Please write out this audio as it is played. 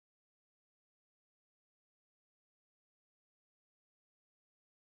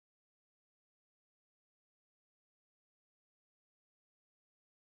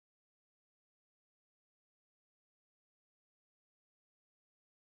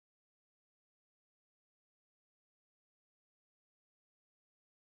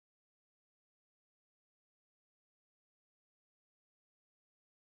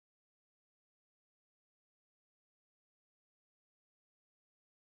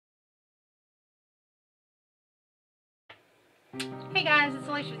Hey guys, it's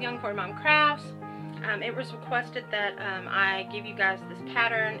Alishia with Young Foreign Mom Crafts. It was requested that I give you guys this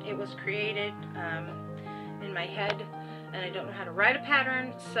pattern. It was created in my head, and I don't know how to write a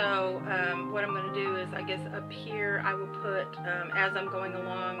pattern. So what I'm going to do is, I guess up here I will put, as I'm going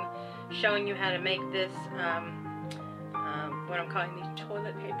along, showing you how to make this, what I'm calling the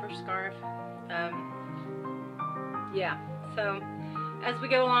toilet paper scarf. Yeah, so as we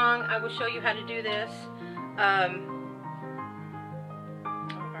go along, I will show you how to do this.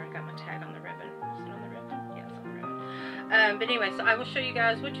 But anyway, so I will show you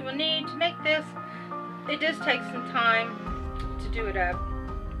guys what you will need to make this. It does take some time to do it up.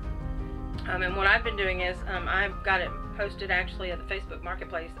 And what I've been doing is, I've got it posted actually at the Facebook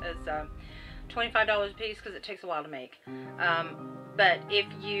Marketplace as $25 a piece because it takes a while to make. But if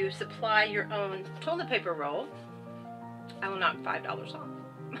you supply your own toilet paper roll, I will knock $5 off.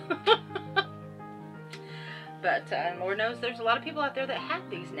 But Lord knows there's a lot of people out there that have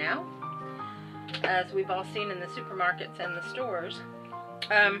these now, as we've all seen in the supermarkets and the stores.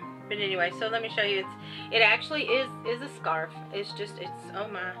 But anyway, so let me show you. It actually is a scarf. It's oh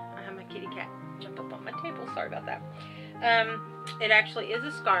my, I have my kitty cat jump up on my table. Sorry about that. It actually is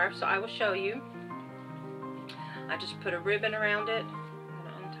a scarf, so I will show you. I just put a ribbon around it. I'm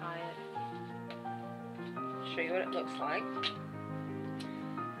gonna untie it. Show you what it looks like.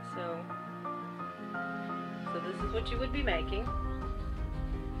 So this is what you would be making.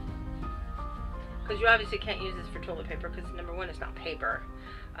 Because you obviously can't use this for toilet paper because, number one, it's not paper.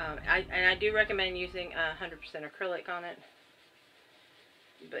 And I do recommend using 100% acrylic on it.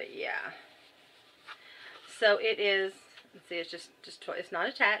 But yeah. So it is, let's see, it's it's not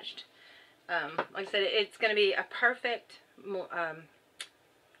attached. Like I said, it's going to be a perfect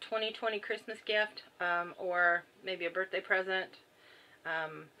 2020 Christmas gift, or maybe a birthday present,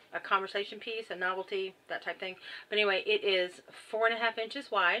 a conversation piece, a novelty, that type thing. But anyway, it is 4.5 inches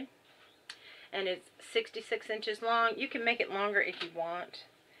wide. And it's 66 inches long. You can make it longer if you want,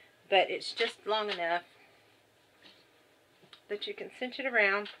 but it's just long enough that you can cinch it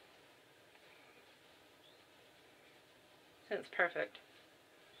around. So it's perfect.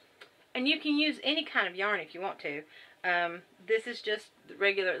 And you can use any kind of yarn if you want to. This is just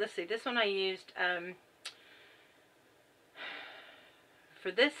regular. Let's see, this one I used,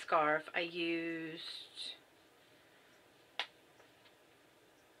 for this scarf, I used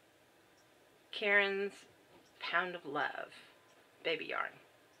Karen's Pound of Love baby yarn.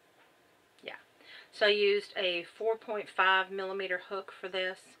 Yeah, so I used a 4.5 millimeter hook for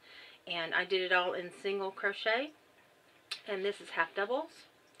this, and I did it all in single crochet, and this is half doubles.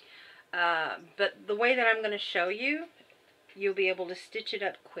 But the way that I'm going to show you, you'll be able to stitch it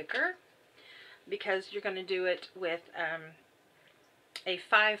up quicker because you're going to do it with a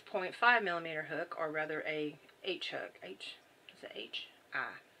 5.5 millimeter hook, or rather a H hook. Is it H?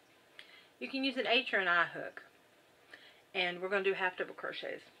 I. You can use an H or an I hook. And we're going to do half double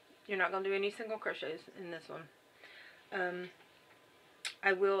crochets. You're not going to do any single crochets in this one.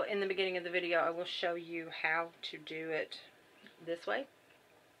 I will, in the beginning of the video, I will show you how to do it this way,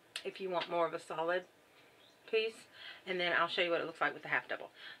 if you want more of a solid piece. And then I'll show you what it looks like with the half double.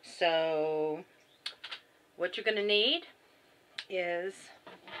 So, what you're going to need is,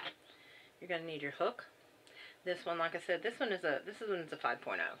 you're going to need your hook. This one, like I said, this one is a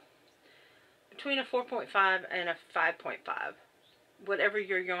 5.0. Between a 4.5 and a 5.5, whatever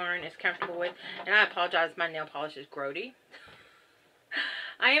your yarn is comfortable with. And I apologize, my nail polish is grody.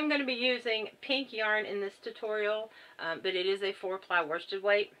 I am going to be using pink yarn in this tutorial, but it is a 4-ply worsted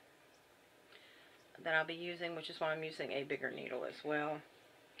weight that I'll be using, which is why I'm using a bigger needle as well.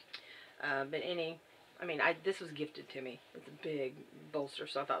 But this was gifted to me. It's a big bolster,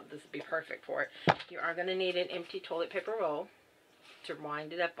 so I thought this would be perfect for it. You are going to need an empty toilet paper roll to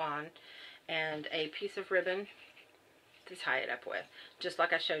wind it up on, and a piece of ribbon to tie it up with, just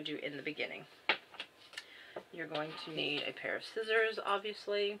like I showed you in the beginning. You're going to need a pair of scissors,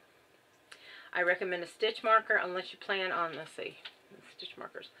 obviously. I recommend a stitch marker unless you plan on, let's see, stitch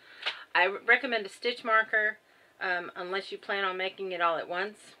markers. I recommend a stitch marker unless you plan on making it all at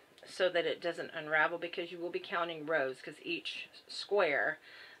once, so that it doesn't unravel, because you will be counting rows, because each square,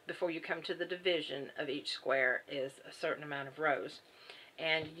 before you come to the division of each square, is a certain amount of rows.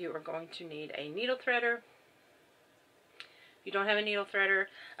 And you are going to need a needle threader. If you don't have a needle threader,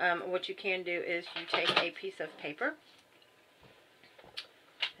 what you can do is you take a piece of paper.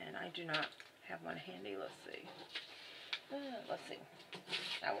 And I do not have one handy. Let's see. Let's see.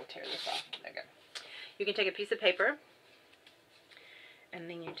 I will tear this off. There we go. You can take a piece of paper, and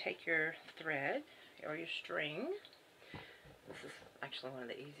then you take your thread or your string. This is actually one of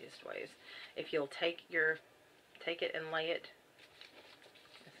the easiest ways. If you'll take it and lay it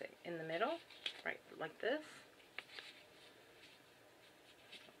see, in the middle, right like this.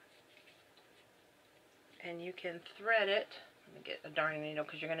 And you can thread it. Let me get a darning needle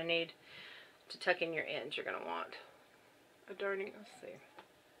because you're going to need to tuck in your ends. You're going to want a darning, let's see,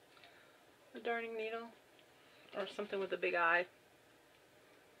 a darning needle or something with a big eye.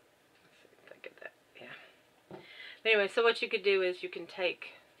 Let's see if I get that. Yeah. But anyway, so what you could do is you can take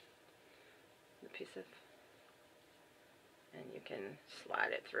the piece of, and you can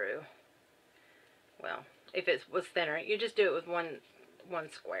slide it through. Well, if it was thinner, you just do it with one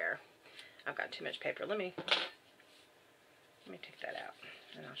square. I've got too much paper. Let me take that out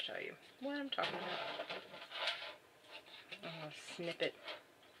and I'll show you what I'm talking about. I'm going to snip it.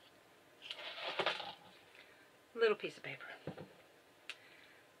 Little piece of paper.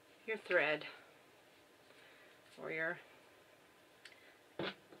 Your thread or your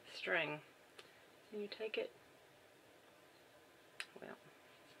string. And you take it, well,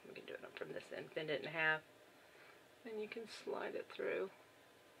 we can do it from this end, bend it in half, and you can slide it through.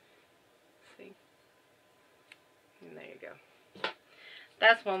 See? And there you go.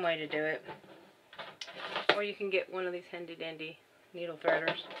 That's one way to do it. Or you can get one of these handy dandy needle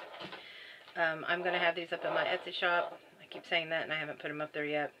threaders. I'm going to have these up in my Etsy shop. I keep saying that and I haven't put them up there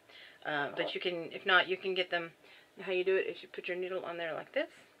yet. But you can, if not, you can get them. How you do it is you put your needle on there like this.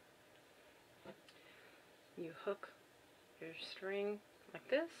 You hook your string like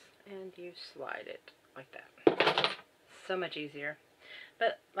this and you slide it like that. So much easier.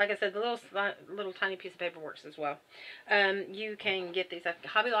 But like I said, the little tiny piece of paper works as well. You can get these.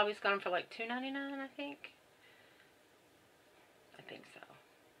 Hobby Lobby's got them for like $2.99, I think. I think so.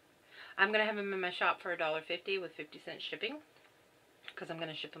 I'm going to have them in my shop for $1.50 with 50-cent shipping. Because I'm going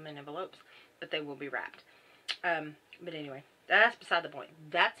to ship them in envelopes. But they will be wrapped. But anyway, that's beside the point.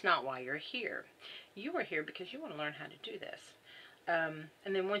 That's not why you're here. You are here because you want to learn how to do this.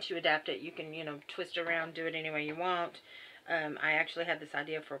 And then once you adapt it, you can, twist around, do it any way you want. I actually had this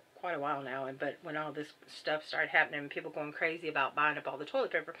idea for quite a while now, but when all this stuff started happening and people going crazy about buying up all the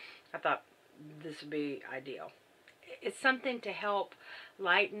toilet paper, I thought this would be ideal. It's something to help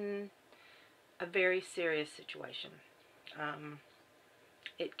lighten a very serious situation.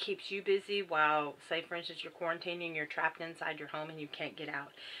 It keeps you busy while, say for instance, you're quarantining, you're trapped inside your home and you can't get out.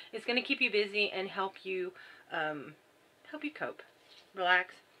 It's going to keep you busy and help you cope,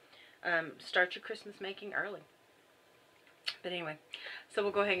 relax, start your Christmas making early. But anyway, so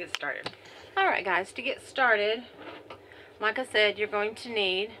we'll go ahead and get started. Alright guys, to get started, like I said, you're going to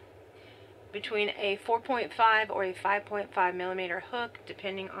need between a 4.5 or a 5.5 millimeter hook,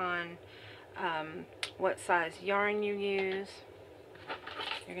 depending on what size yarn you use.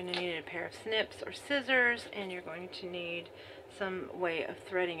 You're going to need a pair of snips or scissors, and you're going to need some way of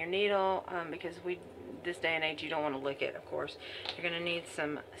threading your needle, because this day and age you don't want to lick it, of course. You're going to need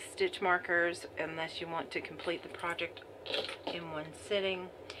some stitch markers unless you want to complete the project in one sitting.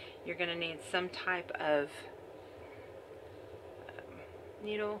 You're going to need some type of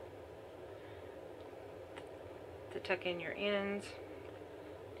needle to tuck in your ends,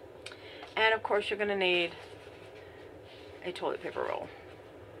 and of course you're going to need a toilet paper roll.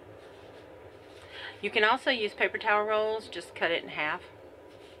 You can also use paper towel rolls, just cut it in half.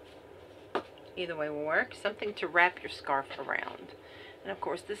 Either way will work. Something to wrap your scarf around. And of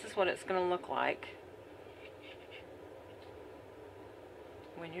course this is what it's going to look like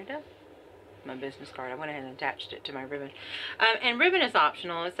when you're done. My business card, I went ahead and attached it to my ribbon. And ribbon is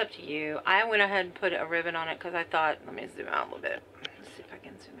optional, it's up to you. I went ahead and put a ribbon on it because I thought, let me zoom out a little bit. Let's see if I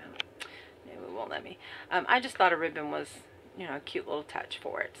can zoom out. No, it won't let me. I just thought a ribbon was, a cute little touch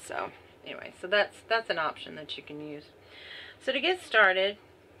for it. So anyway, so that's an option that you can use. So to get started,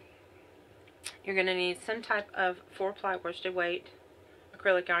 you're going to need some type of 4-ply worsted weight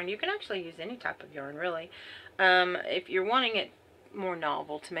acrylic yarn. You can actually use any type of yarn, really. If you're wanting it more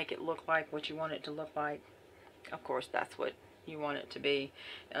novel, to make it look like what you want it to look like, of course that's what you want it to be,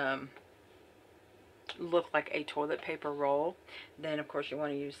 look like a toilet paper roll, then of course you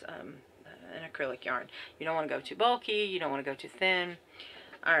want to use an acrylic yarn. You don't want to go too bulky, you don't want to go too thin.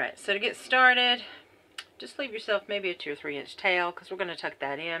 Alright, so to get started, just leave yourself maybe a 2 or 3 inch tail, because we're going to tuck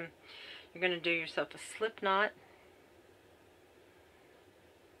that in. You're going to do yourself a slip knot.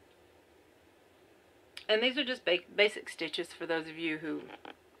 And these are just basic stitches for those of you who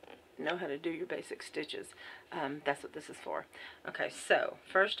know how to do your basic stitches. That's what this is for. Okay, so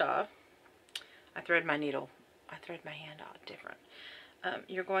first off, I thread my needle. I thread my hand out different.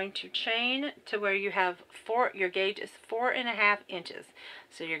 You're going to chain to where you have your gauge is 4.5 inches.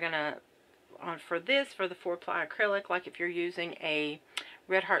 So you're going to, for the 4-ply acrylic, like if you're using a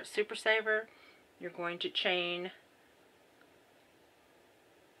Red Heart Super Saver, you're going to chain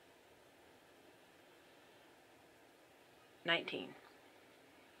 19.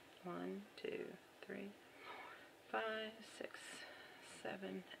 1, 2, 3, 4, 5, 6,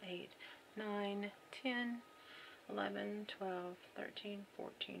 7, 8, 9, 10, 11, 12, 13,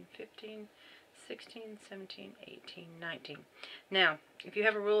 14, 15, 16, 17, 18, 19. Now, if you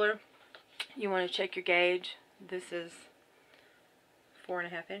have a ruler, you want to check your gauge. This is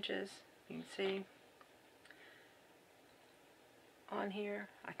 4.5 inches. You can see on here.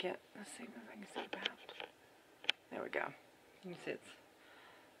 Let's see if I can see about. There we go. You can see it's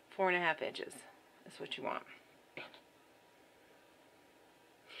 4.5 inches. That's what you want.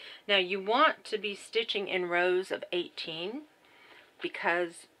 Now you want to be stitching in rows of 18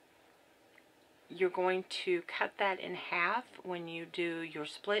 because you're going to cut that in half when you do your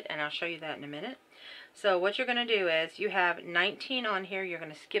split, and I'll show you that in a minute. So what you're going to do is you have 19 on here. You're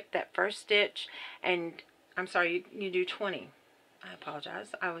going to skip that first stitch, and I'm sorry, you do 20. I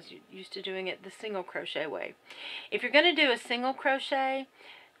apologize. I was used to doing it the single crochet way. If you're going to do a single crochet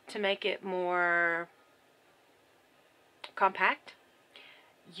to make it more compact,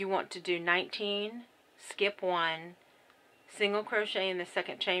 you want to do 19, skip 1, single crochet in the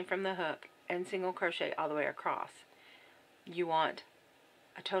second chain from the hook, and single crochet all the way across. You want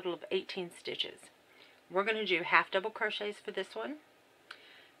a total of 18 stitches. We're going to do half double crochets for this one.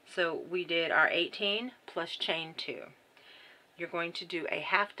 So we did our 18 plus chain 2. You're going to do a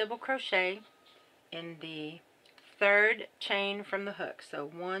half double crochet in the third chain from the hook. So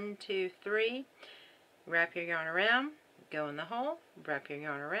 1, 2, 3, wrap your yarn around, go in the hole, wrap your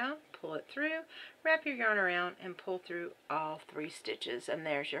yarn around, pull it through, wrap your yarn around, and pull through all 3 stitches, and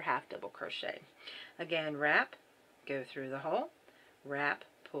there's your half double crochet. Again, wrap, go through the hole, wrap,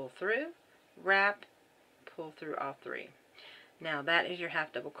 pull through, wrap, pull through all 3. Now that is your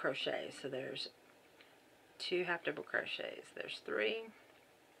half double crochet. So there's 2 half double crochets. There's 3,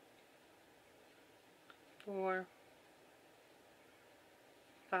 4,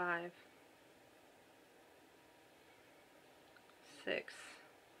 5, 6,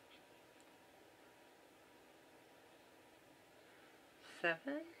 7,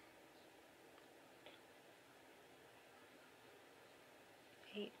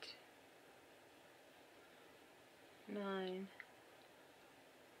 8, 9,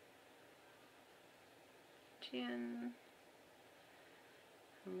 10,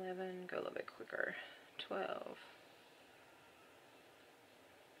 11, go a little bit quicker, 12,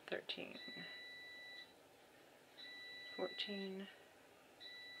 13, 14,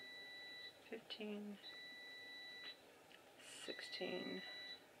 15, 16,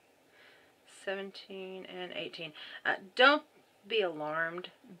 17, and 18. Don't be alarmed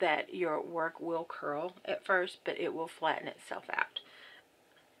that your work will curl at first, but it will flatten itself out.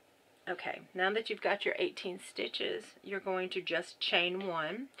 Okay, now that you've got your 18 stitches, you're going to just chain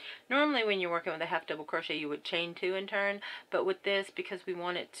 1. Normally when you're working with a half double crochet you would chain 2 and turn, but with this, because we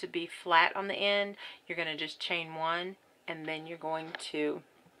want it to be flat on the end, you're going to just chain 1, and then you're going to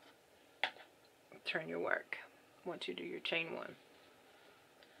turn your work once you do your chain 1.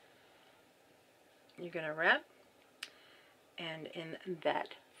 You're going to wrap, and in that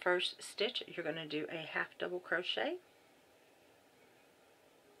first stitch you're going to do a half double crochet,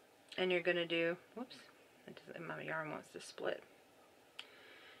 and you're going to do, whoops, my yarn wants to split.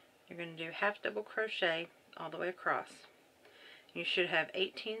 You're going to do half double crochet all the way across. You should have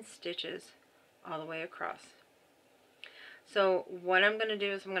 18 stitches all the way across. So what I'm going to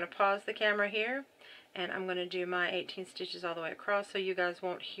do is I'm going to pause the camera here, and I'm going to do my 18 stitches all the way across so you guys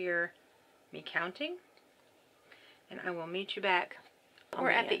won't hear me counting, and I will meet you back. We're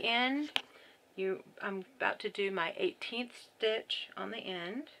at the end. I'm about to do my 18th stitch on the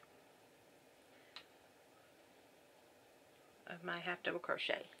end of my half double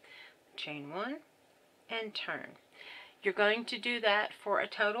crochet. Chain 1 and turn. You're going to do that for a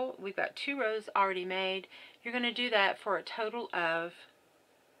total, we've got 2 rows already made. You're going to do that for a total of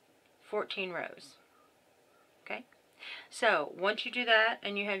 14 rows. Okay? So once you do that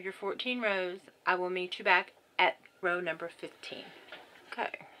and you have your 14 rows, I will meet you back at row number 15.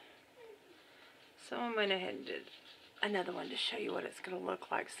 Okay. So I went ahead and did another one to show you what it's going to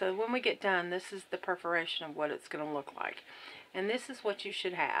look like. So when we get done, this is the perforation of what it's going to look like. And this is what you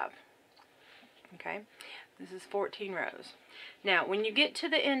should have. Okay? This is 14 rows. Now, when you get to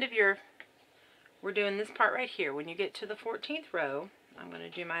the end of your, we're doing this part right here. When you get to the 14th row, I'm going to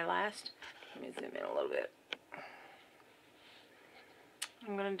do my last, let me zoom in a little bit.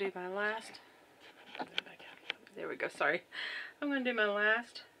 I'm going to do my last, there we go, sorry. I'm going to do my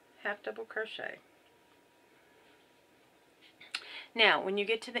last half double crochet. Now, when you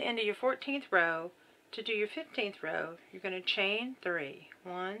get to the end of your 14th row, to do your 15th row, you're going to chain 3.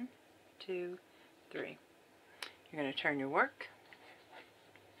 1, 2, 3. You're going to turn your work.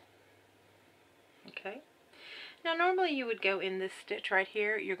 Okay. Now normally you would go in this stitch right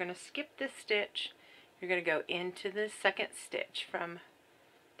here. You're going to skip this stitch. You're going to go into the second stitch from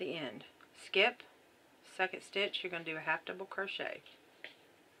the end. Skip, second stitch, you're going to do a half double crochet.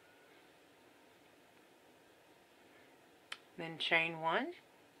 Then chain 1.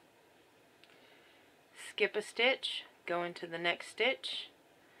 Skip a stitch, go into the next stitch,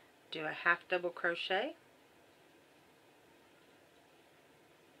 do a half double crochet,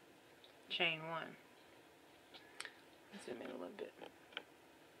 chain 1. Zoom in a little bit.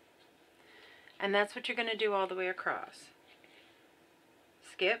 And that's what you're going to do all the way across.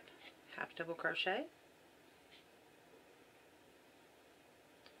 Skip, half double crochet,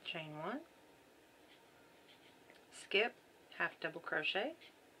 chain 1, skip, half double crochet,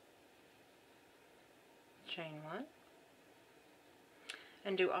 chain 1,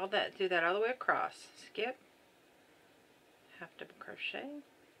 and do that all the way across. Skip, half double crochet,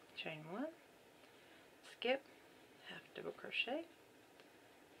 chain 1, skip, half double crochet,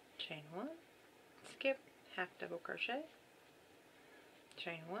 chain 1, skip, half double crochet,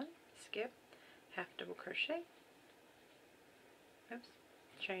 chain 1, skip, half double crochet, oops,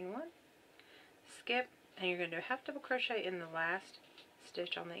 chain 1, skip, and you're going to do a half double crochet in the last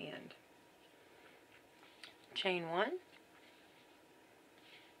stitch on the end. Chain 1,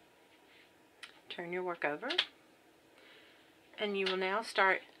 turn your work over, and you will now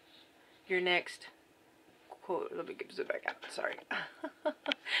start your next quote, let me get it back out, sorry.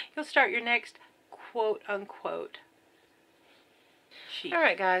 You'll start your next quote unquote sheet.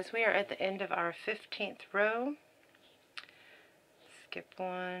 Alright guys, we are at the end of our 15th row. Skip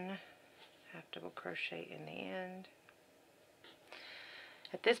 1, half double crochet in the end.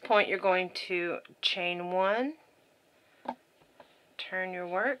 At this point you're going to chain 1, turn your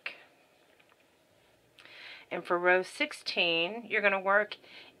work, and for row 16 you're going to work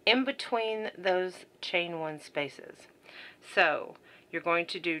in between those chain 1 spaces. So you're going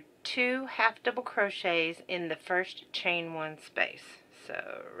to do 2 half double crochets in the first chain 1 space.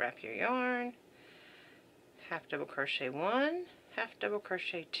 So wrap your yarn, half double crochet 1, half double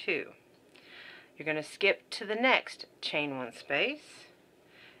crochet 2. You're going to skip to the next chain 1 space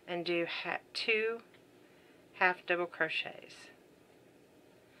and do 2 half double crochets.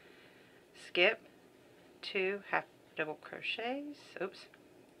 Skip, 2 half double crochets, oops,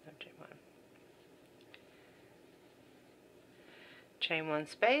 no, chain 1. Chain 1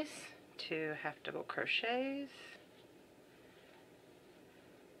 space, 2 half double crochets,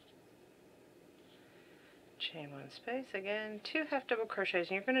 chain 1 space, again 2 half double crochets,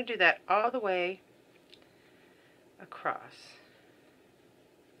 and you're going to do that all the way across.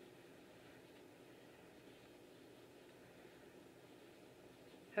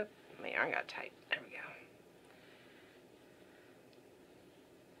 Oh, my yarn got tight. There we go.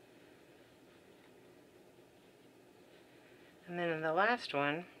 And then in the last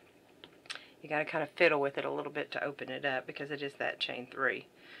one, you got to kind of fiddle with it a little bit to open it up because it is that chain 3.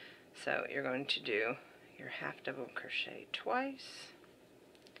 So you're going to do your half double crochet twice,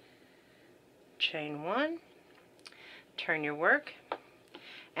 chain 1, turn your work,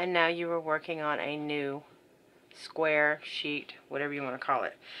 and now you are working on a new square, sheet, whatever you want to call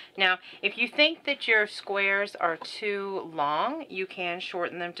it. Now, if you think that your squares are too long, you can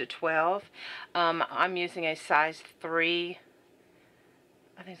shorten them to 12. I'm using a size 3.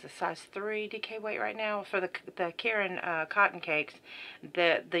 I think it's a size 3 DK weight right now for the Karen cotton cakes.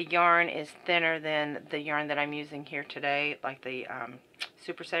 The yarn is thinner than the yarn that I'm using here today, like the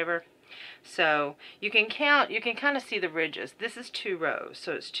Super Saver. So you can count, you can kind of see the ridges. This is 2 rows,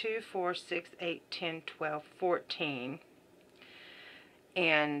 so it's 2, 4, 6, 8, 10, 12, 14.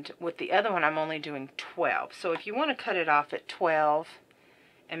 And with the other one, I'm only doing 12. So if you want to cut it off at 12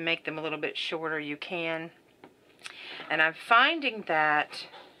 and make them a little bit shorter, you can. And I'm finding that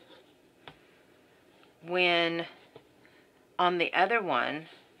when on the other one,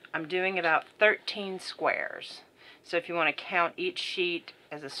 I'm doing about 13 squares. So if you want to count each sheet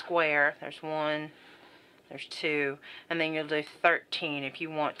as a square, there's 1, there's 2, and then you'll do 13 if you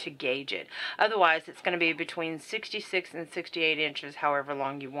want to gauge it. Otherwise, it's going to be between 66 and 68 inches, however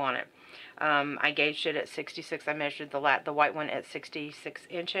long you want it. I gauged it at 66. I measured the white one at 66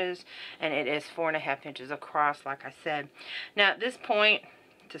 inches, and it is 4.5 inches across, like I said. Now, at this point,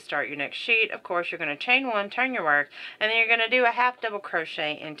 to start your next sheet, of course, you're going to chain 1, turn your work, and then you're going to do a half double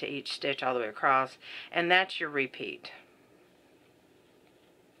crochet into each stitch all the way across, and that's your repeat.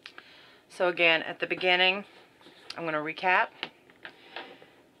 So again, at the beginning, I'm going to recap.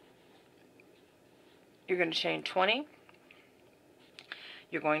 You're going to chain 20.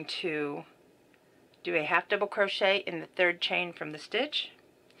 You're going to do a half double crochet in the third chain from the stitch.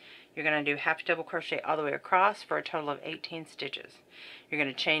 You're going to do half double crochet all the way across for a total of 18 stitches. You're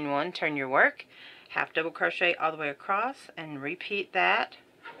going to chain 1, turn your work, half double crochet all the way across, and repeat that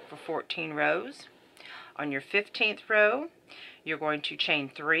for 14 rows. On your 15th row, you're going to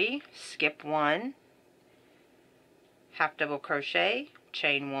chain 3, skip 1, half double crochet,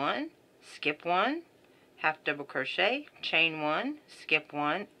 chain 1, skip 1, half double crochet, chain 1, skip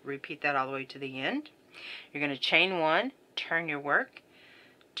 1, repeat that all the way to the end. You're going to chain 1, turn your work,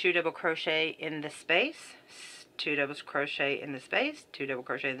 2 double crochet in the space, 2 double crochet in the space, 2 double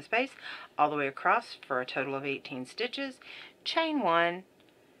crochet in the space, all the way across for a total of 18 stitches, chain 1,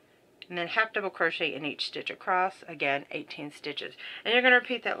 and then half double crochet in each stitch across, again 18 stitches. And you're going to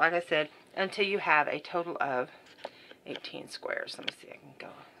repeat that, like I said, until you have a total of 18 squares. Let me see, I can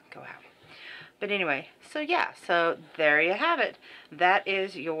go out. But anyway, so yeah, so there you have it. That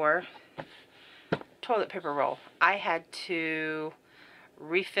is your toilet paper roll. I had to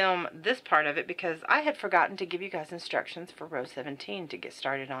refilm this part of it because I had forgotten to give you guys instructions for row 17 to get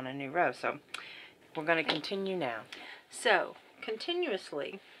started on a new row. So we're going to continue now. So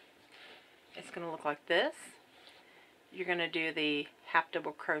continuously, it's going to look like this. You're going to do the half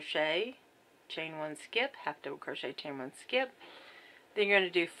double crochet, chain 1, skip, half double crochet, chain 1, skip. Then you're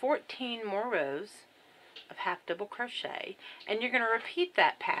going to do 14 more rows of half double crochet, and you're going to repeat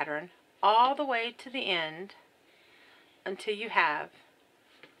that pattern all the way to the end until you have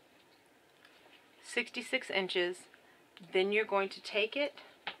 66 inches. Then you're going to take it,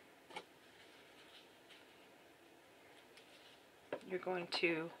 you're going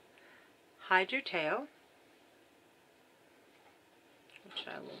to hide your tail, which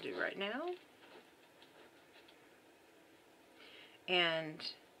I will do right now. And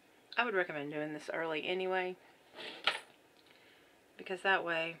I would recommend doing this early anyway, because that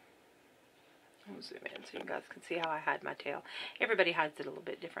way, I'll zoom in so you guys can see how I hide my tail. Everybody hides it a little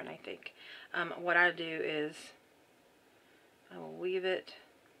bit different, I think. What I do is I will weave it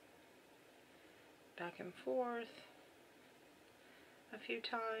back and forth a few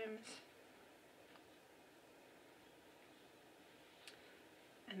times,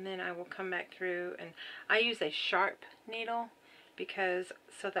 and then I will come back through, and I use a sharp needle because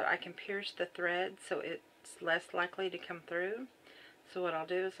so that I can pierce the thread so it's less likely to come through. So what I'll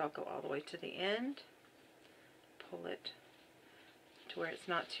do is I'll go all the way to the end, pull it to where it's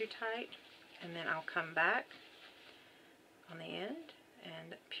not too tight, and then I'll come back on the end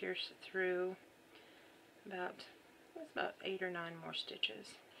and pierce through about 8 or 9 more stitches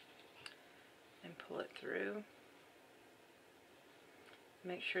and pull it through.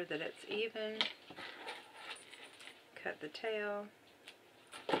 Make sure that it's even. Cut the tail,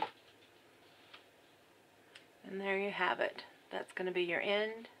 and there you have it. That's going to be your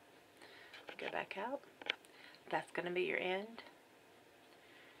end. Go back out. That's going to be your end.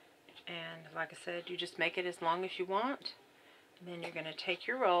 And like I said, you just make it as long as you want. And then you're going to take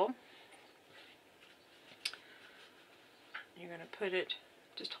your roll. You're going to put it,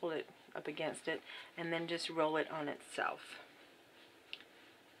 just hold it up against it, and then just roll it on itself.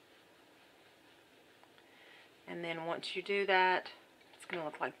 And then once you do that, it's going to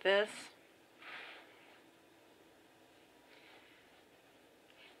look like this.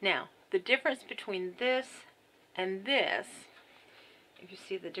 Now, the difference between this and this, if you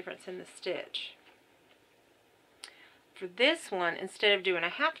see the difference in the stitch, for this one, instead of doing a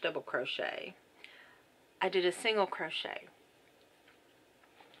half double crochet, I did a single crochet.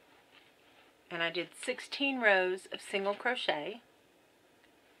 And I did 16 rows of single crochet,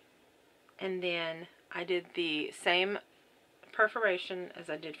 and then I did the same perforation as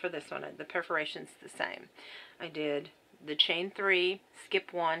I did for this one. The perforation's the same. I did the chain 3,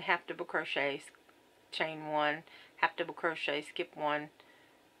 skip 1, half double crochet, chain 1, half double crochet, skip 1,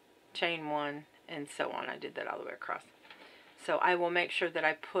 chain 1, and so on. I did that all the way across. So I will make sure that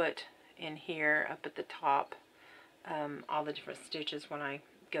I put in here up at the top all the different stitches when I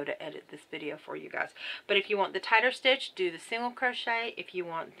go to edit this video for you guys. But if you want the tighter stitch, do the single crochet. If you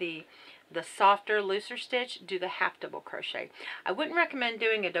want the softer, looser stitch, do the half double crochet. I wouldn't recommend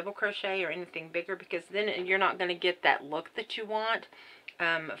doing a double crochet or anything bigger, because then you're not going to get that look that you want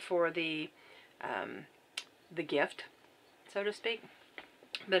for the gift, so to speak.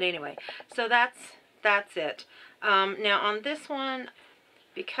 But anyway, so that's it. Now on this one,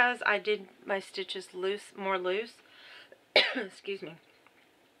 because I did my stitches more loose, excuse me,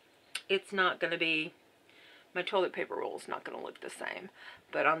 it's not going to be, my toilet paper roll is not going to look the same.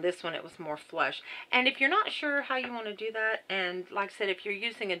 But on this one, it was more flush. And if you're not sure how you want to do that, and like I said, if you're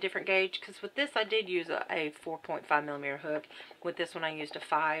using a different gauge, because with this I did use a 4.5mm hook. With this one I used a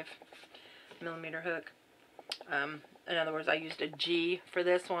 5. millimeter hook. In other words, I used a G for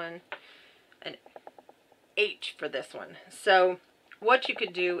this one, an H for this one. So what you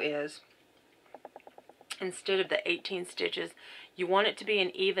could do is, instead of the 18 stitches, you want it to be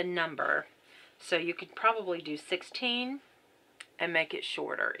an even number. So you could probably do 16 and make it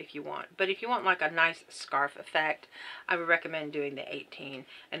shorter if you want. But if you want like a nice scarf effect, I would recommend doing the 18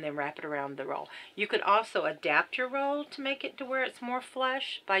 and then wrap it around the roll. You could also adapt your roll to make it to where it's more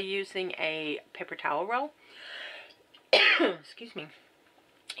flush by using a paper towel roll. Excuse me.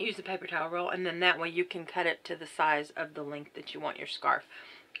 Use the paper towel roll, and then that way you can cut it to the size of the length that you want your scarf.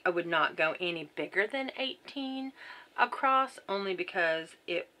 I would not go any bigger than 18 across, only because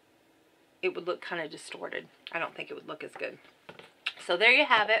it would look kind of distorted. I don't think it would look as good. So there you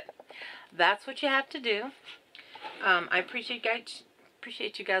have it. That's what you have to do. I appreciate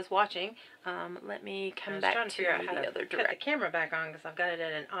you guys watching. Let me come back to the other direction. Put the camera back on because I've got it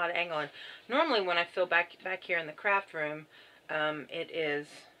at an odd angle. And normally when I feel back here in the craft room, it is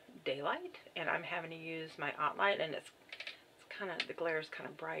daylight, and I'm having to use my OttLight, and it's kind of, the glare is kind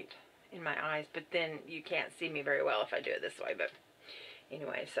of bright in my eyes, but then you can't see me very well if I do it this way. But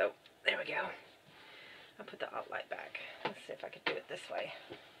anyway, so there we go. I'll put the OttLight back. Let's see if I can do it this way.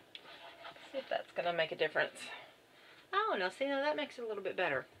 See if that's gonna make a difference. Oh, no, see, now that makes it a little bit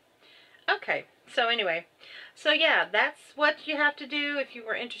better. Okay, so anyway, so yeah, that's what you have to do if you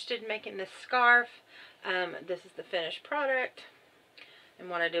were interested in making this scarf. This is the finished product, and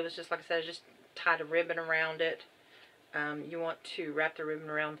what I did was, just like I said, I just tied a ribbon around it. You want to wrap the ribbon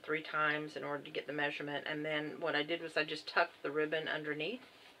around 3 times in order to get the measurement, and then what I did was I just tucked the ribbon underneath.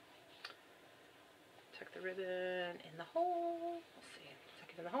 Tuck the ribbon in the hole. Let's see, tuck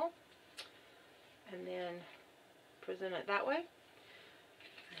it in the hole, and then present it that way.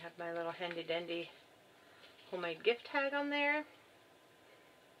 I have my little handy dandy homemade gift tag on there.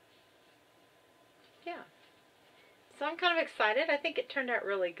 Yeah, so I'm kind of excited. I think it turned out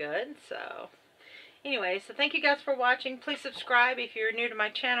really good. So anyway, so thank you guys for watching. Please subscribe if you're new to my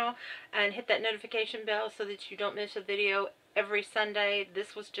channel, and hit that notification bell so that you don't miss a video every Sunday.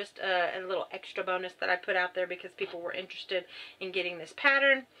 This was just a little extra bonus that I put out there because people were interested in getting this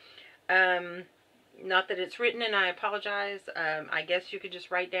pattern. Not that it's written, and I apologize. I guess you could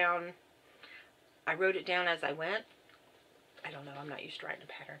just write down, I wrote it down as I went. I don't know, I'm not used to writing a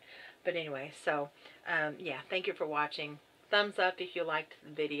pattern. But anyway, so yeah, thank you for watching. Thumbs up if you liked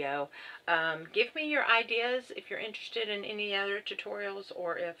the video. Give me your ideas if you're interested in any other tutorials,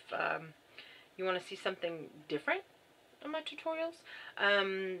 or if you want to see something different on my tutorials.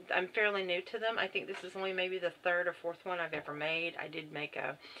 I'm fairly new to them. I think this is only maybe the 3rd or 4th one I've ever made. I did make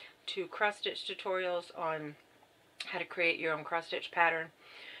 2 cross-stitch tutorials on how to create your own cross-stitch pattern.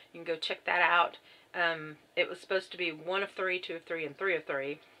 You can go check that out. It was supposed to be 1 of 3, 2 of 3, and 3 of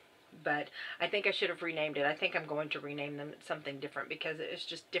 3. But I think I should have renamed it. I think I'm going to rename them something different, because it's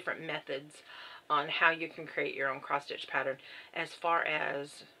just different methods on how you can create your own cross-stitch pattern. As far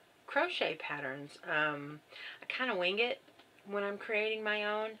as crochet patterns, I kind of wing it when I'm creating my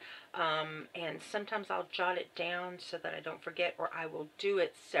own, and sometimes I'll jot it down so that I don't forget, or I will do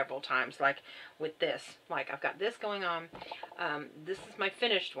it several times, like with this. Like, I've got this going on. This is my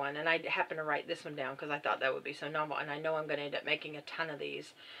finished one, and I happen to write this one down because I thought that would be so novel, and I know I'm going to end up making a ton of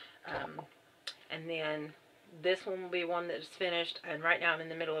these. And then this one will be one that's finished, and right now I'm in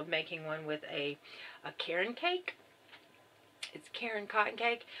the middle of making one with a Caron cake. It's Caron cotton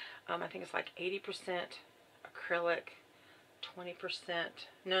cake. I think it's like 80% acrylic, 20%,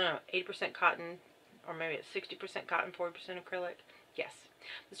 no, 80% cotton, or maybe it's 60% cotton, 40% acrylic. Yes,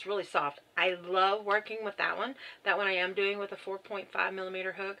 it's really soft. I love working with that one. That one I am doing with a 4.5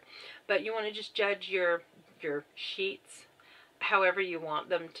 millimeter hook, but you want to just judge your sheets however you want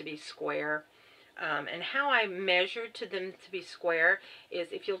them to be square. And how I measure to them to be square is,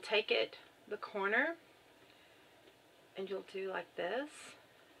 if you'll take it, the corner, and you'll do like this,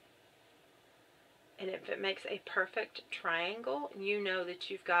 and if it makes a perfect triangle, you know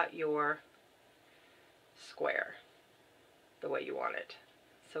that you've got your square the way you want it.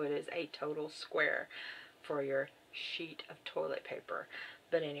 So it is a total square for your sheet of toilet paper.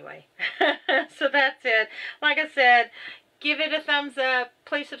 But anyway, so that's it. Like I said, give it a thumbs up.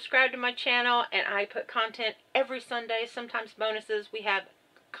 Please subscribe to my channel, and I put content every Sunday, sometimes bonuses. We have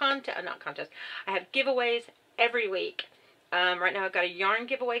content, not contests, I have giveaways every week. Right now I've got a yarn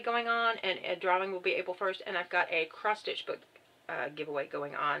giveaway going on, and a drawing will be April 1st, and I've got a cross-stitch book giveaway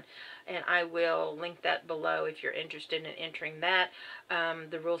going on, and I will link that below if you're interested in entering that.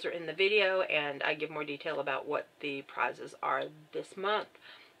 The rules are in the video, and I give more detail about what the prizes are this month.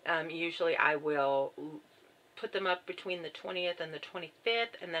 Usually I will put them up between the 20th and the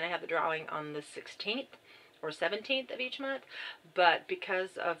 25th, and then I have the drawing on the 16th or 17th of each month. But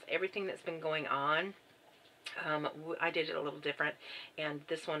because of everything that's been going on, I did it a little different, and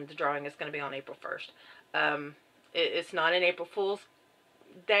this one, the drawing is going to be on April 1st. It's not an April Fool's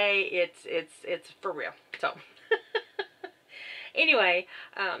Day. It's for real. So anyway,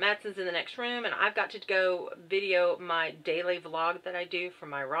 Madsen's in the next room, and I've got to go video my daily vlog that I do for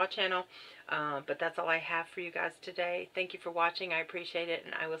my Raw channel. But that's all I have for you guys today. Thank you for watching. I appreciate it,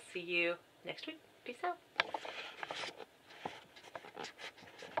 and I will see you next week. Peace out.